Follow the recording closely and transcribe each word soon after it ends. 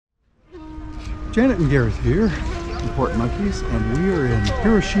Janet and Gareth here from Port Monkeys, and we are in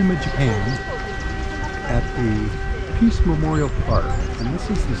Hiroshima, Japan at the Peace Memorial Park. And this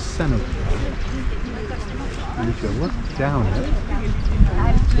is the center. And if you look down it,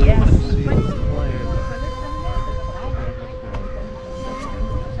 you'll see the flag.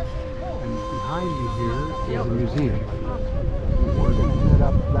 And behind me here is a museum. We're going to head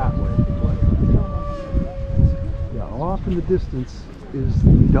up that way. Yeah, off in the distance is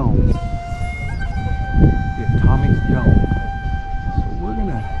the dome. The atomic dome. So we're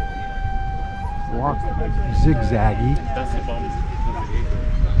gonna walk zigzaggy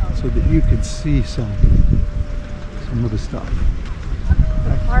so that you can see some of the stuff.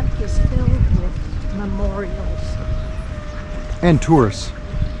 The park is filled with memorials And tourists.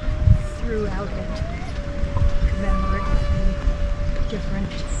 throughout it, commemorating different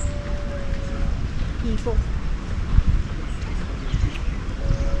people.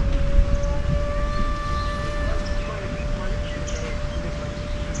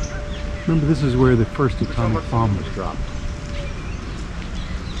 Remember, this is where the first atomic bomb was dropped.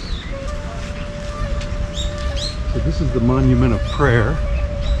 So this is the Monument of Prayer.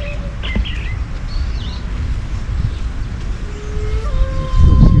 Let's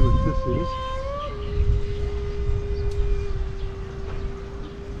go see what this is.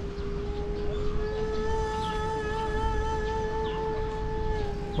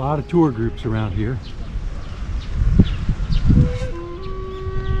 A lot of tour groups around here.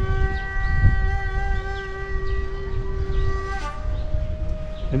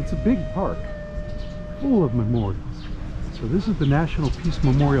 And it's a big park, full of memorials. So this is the National Peace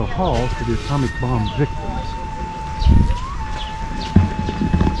Memorial Hall for the atomic bomb victims.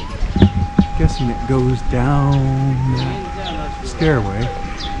 I'm guessing it goes down that stairway,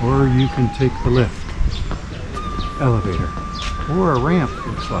 or you can take the lift, elevator, or a ramp,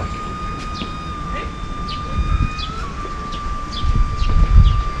 looks like.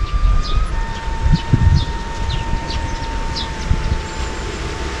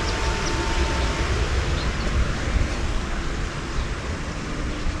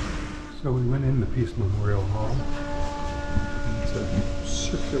 So we went in the Peace Memorial Hall. It's a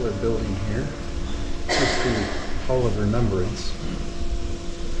circular building here. It's the Hall of Remembrance.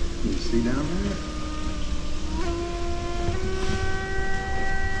 Can you see down there?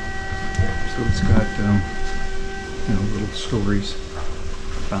 So it's got, you know, little stories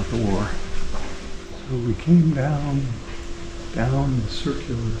about the war. So we came down the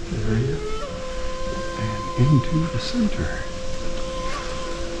circular area and into the center.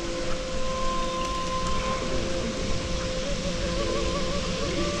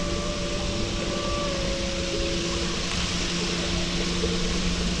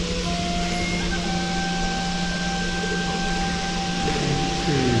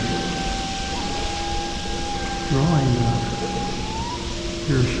 Drawing of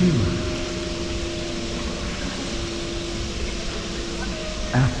Hiroshima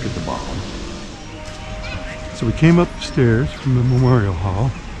after the bomb. So we came up the stairs from the Memorial Hall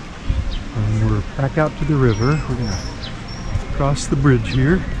and we're back out to the river. We're gonna cross the bridge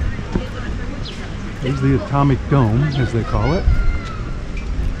here. There's the Atomic Dome, as they call it.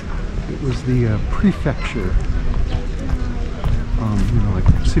 It was the prefecture, you know,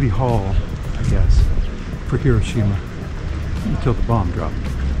 like City Hall, I guess, for Hiroshima until the bomb dropped.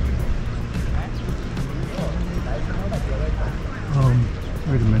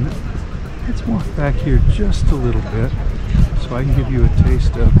 Wait a minute. Let's walk back here just a little bit so I can give you a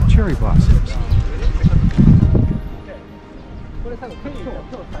taste of cherry blossoms.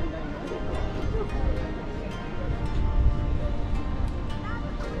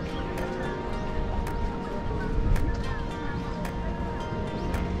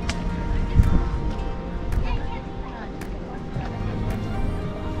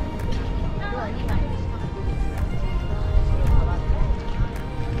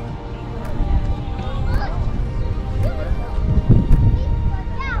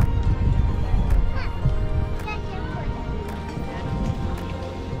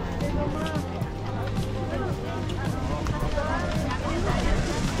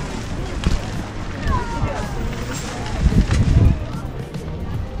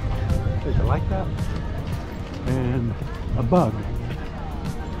 Like that, and a bug.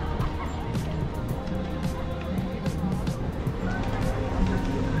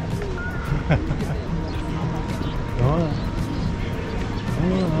 Go on. Go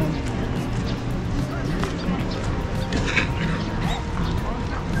on.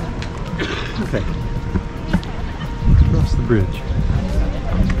 Okay. Across the bridge.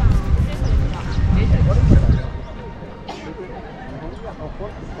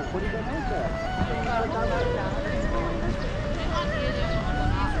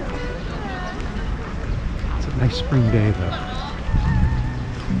 It's a nice spring day though.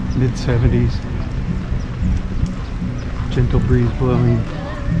 Mid-70s. Gentle breeze blowing.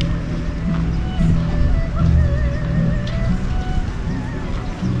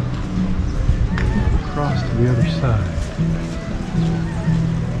 Across to the other side.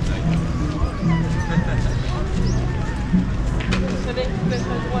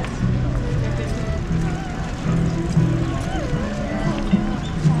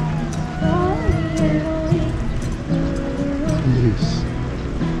 Somebody's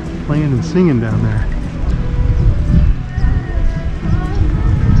playing and singing down there.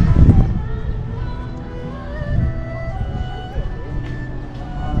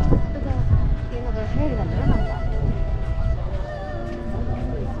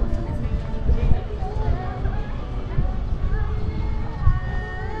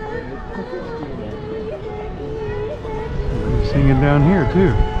 Singing down here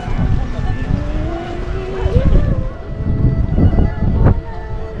too.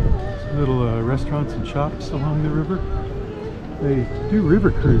 Little restaurants and shops along the river. They do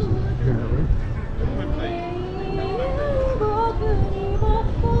river cruises apparently.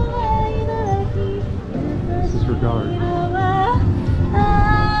 This is her garden.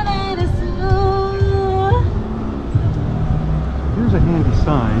 Here's a handy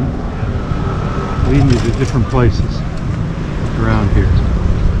sign leading you to different places around here.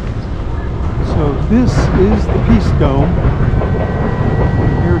 So this is the Peace Dome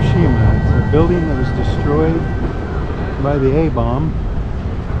in Hiroshima. It's a building that was destroyed by the A-bomb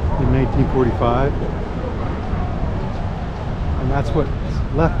in 1945. And that's what's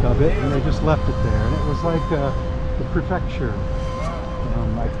left of it, and they just left it there. And it was like the prefecture.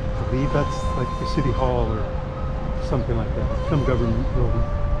 I believe that's like the city hall or something like that, some government building.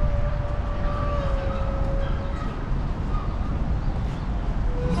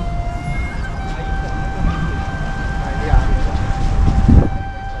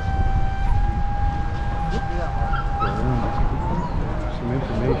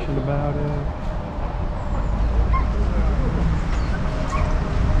 About it.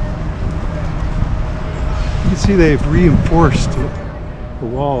 You can see they've reinforced the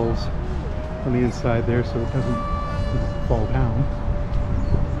walls on the inside there so it doesn't fall down.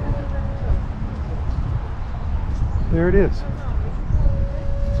 There it is.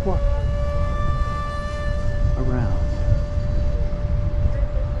 Let's walk around.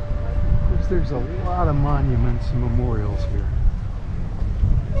 There's a lot of monuments and memorials here.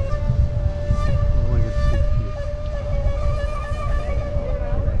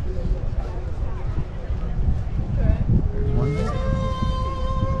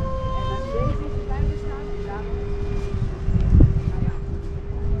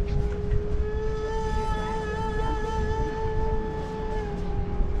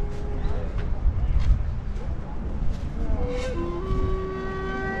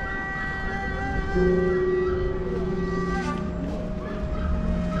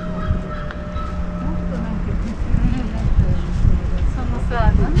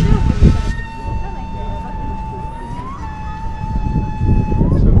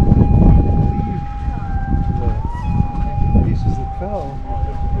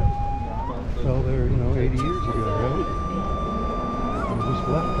 Fell there, 80 years ago, right? And just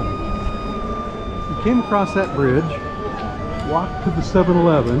left them. We came across that bridge, walked to the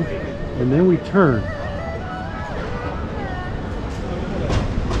 7-Eleven, and then we turned.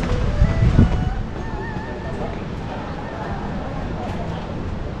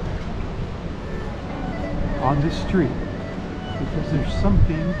 On this street, because there's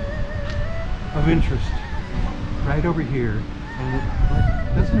something of interest right over here, and it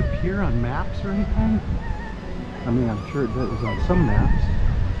doesn't appear on maps or anything. I mean, I'm sure it does on some maps.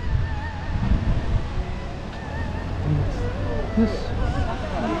 And it's this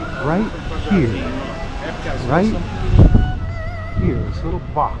right here, this little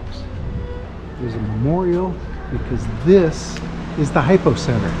box is a memorial, because this is the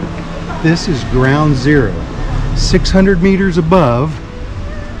hypocenter. This is ground zero, 600 meters above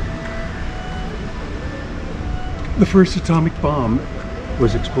the first atomic bomb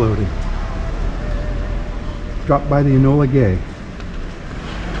was exploding. Dropped by the Enola Gay.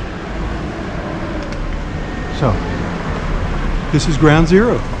 So, this is ground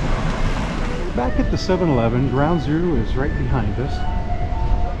zero. Back at the 7-Eleven, ground zero is right behind us.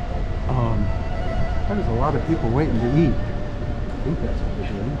 There's a lot of people waiting to eat. I think that's what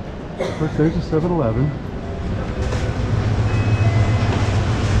they're doing. Of course, there's a 7-Eleven.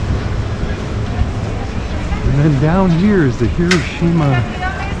 And then down here is the Hiroshima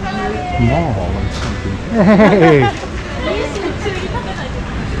Mall or something. Hey!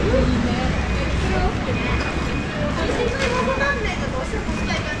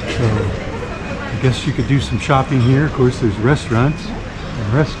 So, I guess you could do some shopping here. Of course, there's restaurants.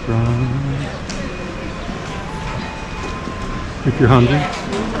 If you're hungry.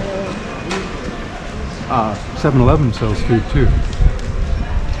 7-Eleven sells food too.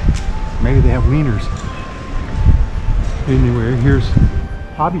 Maybe they have wieners. Anyway, here's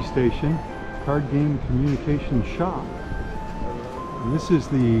Hobby Station, card game communication shop. And this is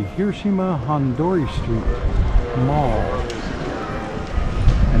the Hiroshima Hondori Street Mall.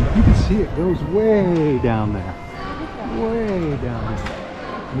 And you can see it goes way down there. Way down there.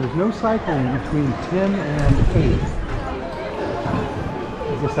 And there's no cycling between 10 and 8. I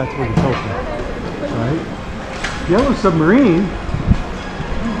guess that's what it's open. Right? Yellow Submarine.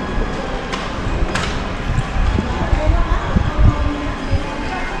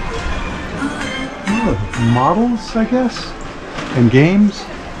 Oh, models, I guess, and games.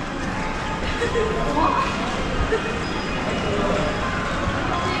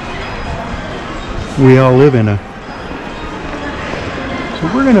 We all live in a. So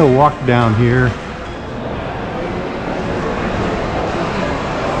we're going to walk down here.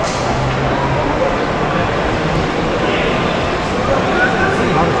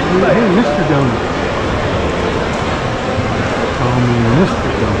 Hey, Mr. Donut. Call me Mr.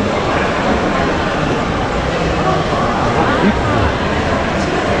 Donut.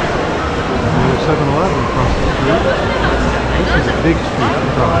 There's 7-Eleven across the street. This is a big street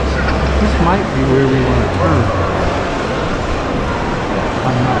across. This might be where we want to turn.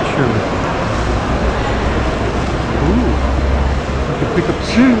 I'm not sure. Ooh, I could pick up a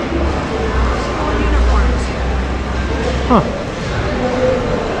suit. Huh.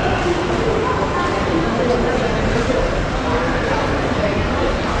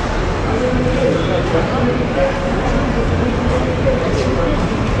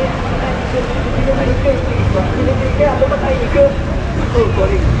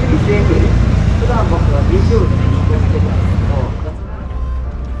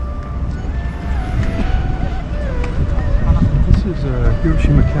 This is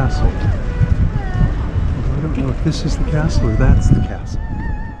Hiroshima Castle. Although I don't know if this is the castle or that's the castle.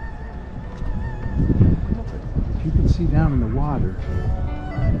 If you can see down in the water,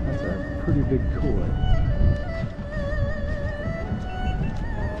 that's a pretty big koi.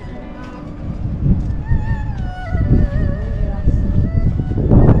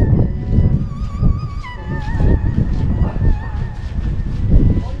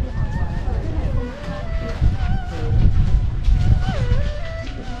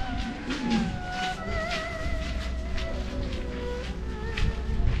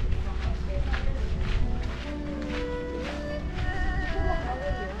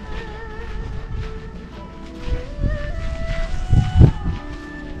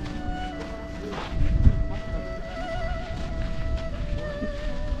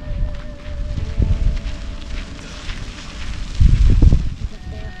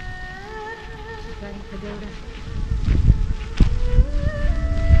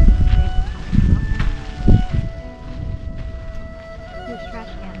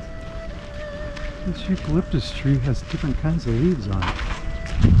 This eucalyptus tree has different kinds of leaves on it. I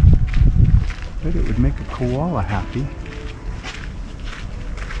bet it would make a koala happy.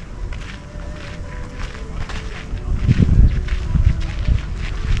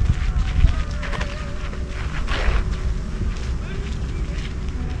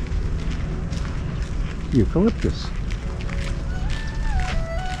 Eucalyptus.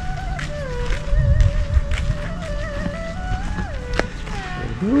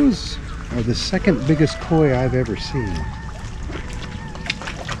 Those are the second biggest koi I've ever seen.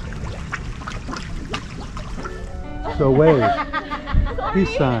 So wave.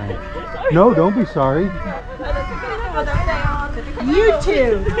 Peace sign. No, don't be sorry. You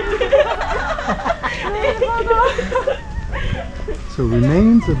too. So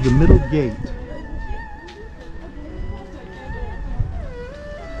remains of the middle gate.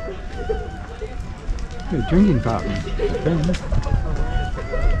 A drinking fountain.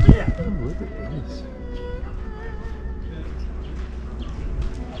 Okay. Oh, look at this.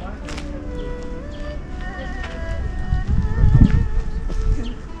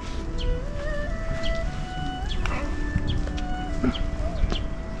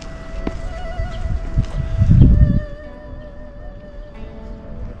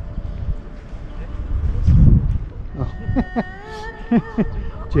 Oh.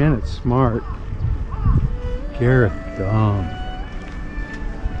 Janet's smart. Gareth dumb.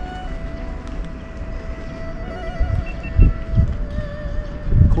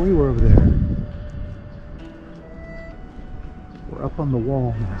 Koi were over there. We're up on the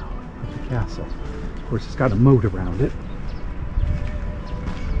wall now of the castle. Of course, it's got a moat around it.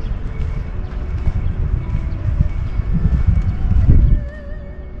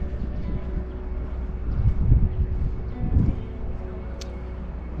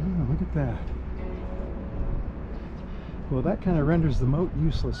 Oh, look at that. Well, that kind of renders the moat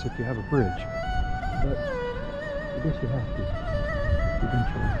useless if you have a bridge. But I guess you have to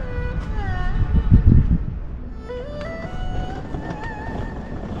eventually.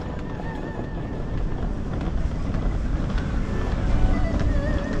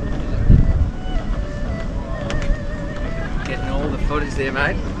 Getting all the footage there,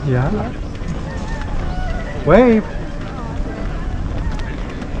 mate. Yeah. Wave.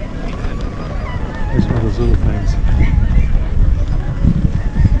 Here's one of those little things.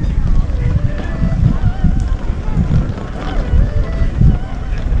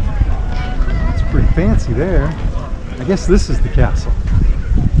 It's pretty fancy there. I guess this is the castle.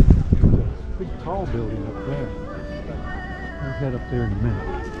 There's a big tall building up there. We'll head up there in a minute.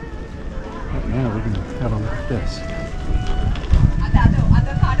 Right now we're going to have a look at this.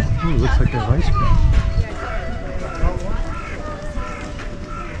 Ooh, looks like they have ice cream.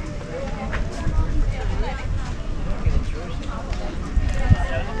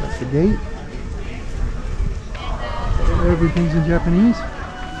 That's the gate. Everything's in Japanese.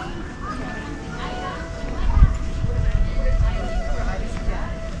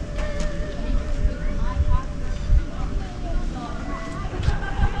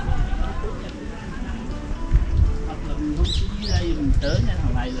 Tới nha,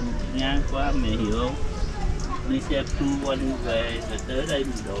 hôm nay là mình ngang qua mẹ hiểu không? Đi xe tour quanh về rồi tới đây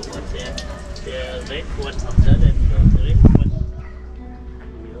mình đổ qua xe red quanh hoặc tới đây mình đổ red quanh.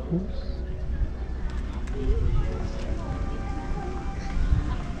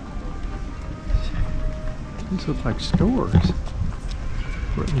 These look like stores,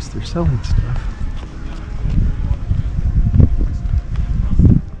 or at least they're selling stuff.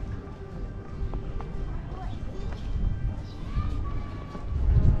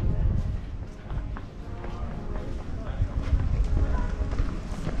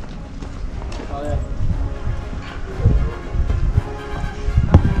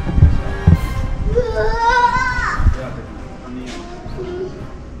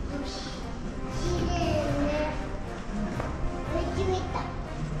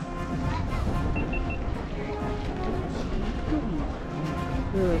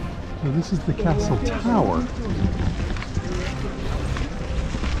 So this is the castle tower.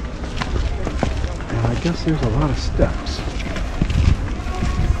 And I guess there's a lot of steps.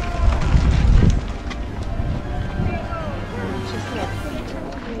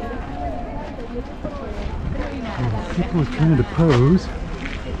 And people are trying to pose.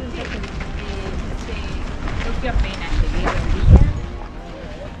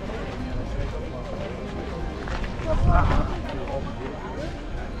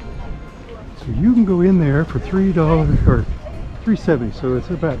 So you can go in there for $3 or $3.70, so it's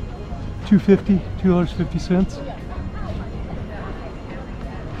about $2.50.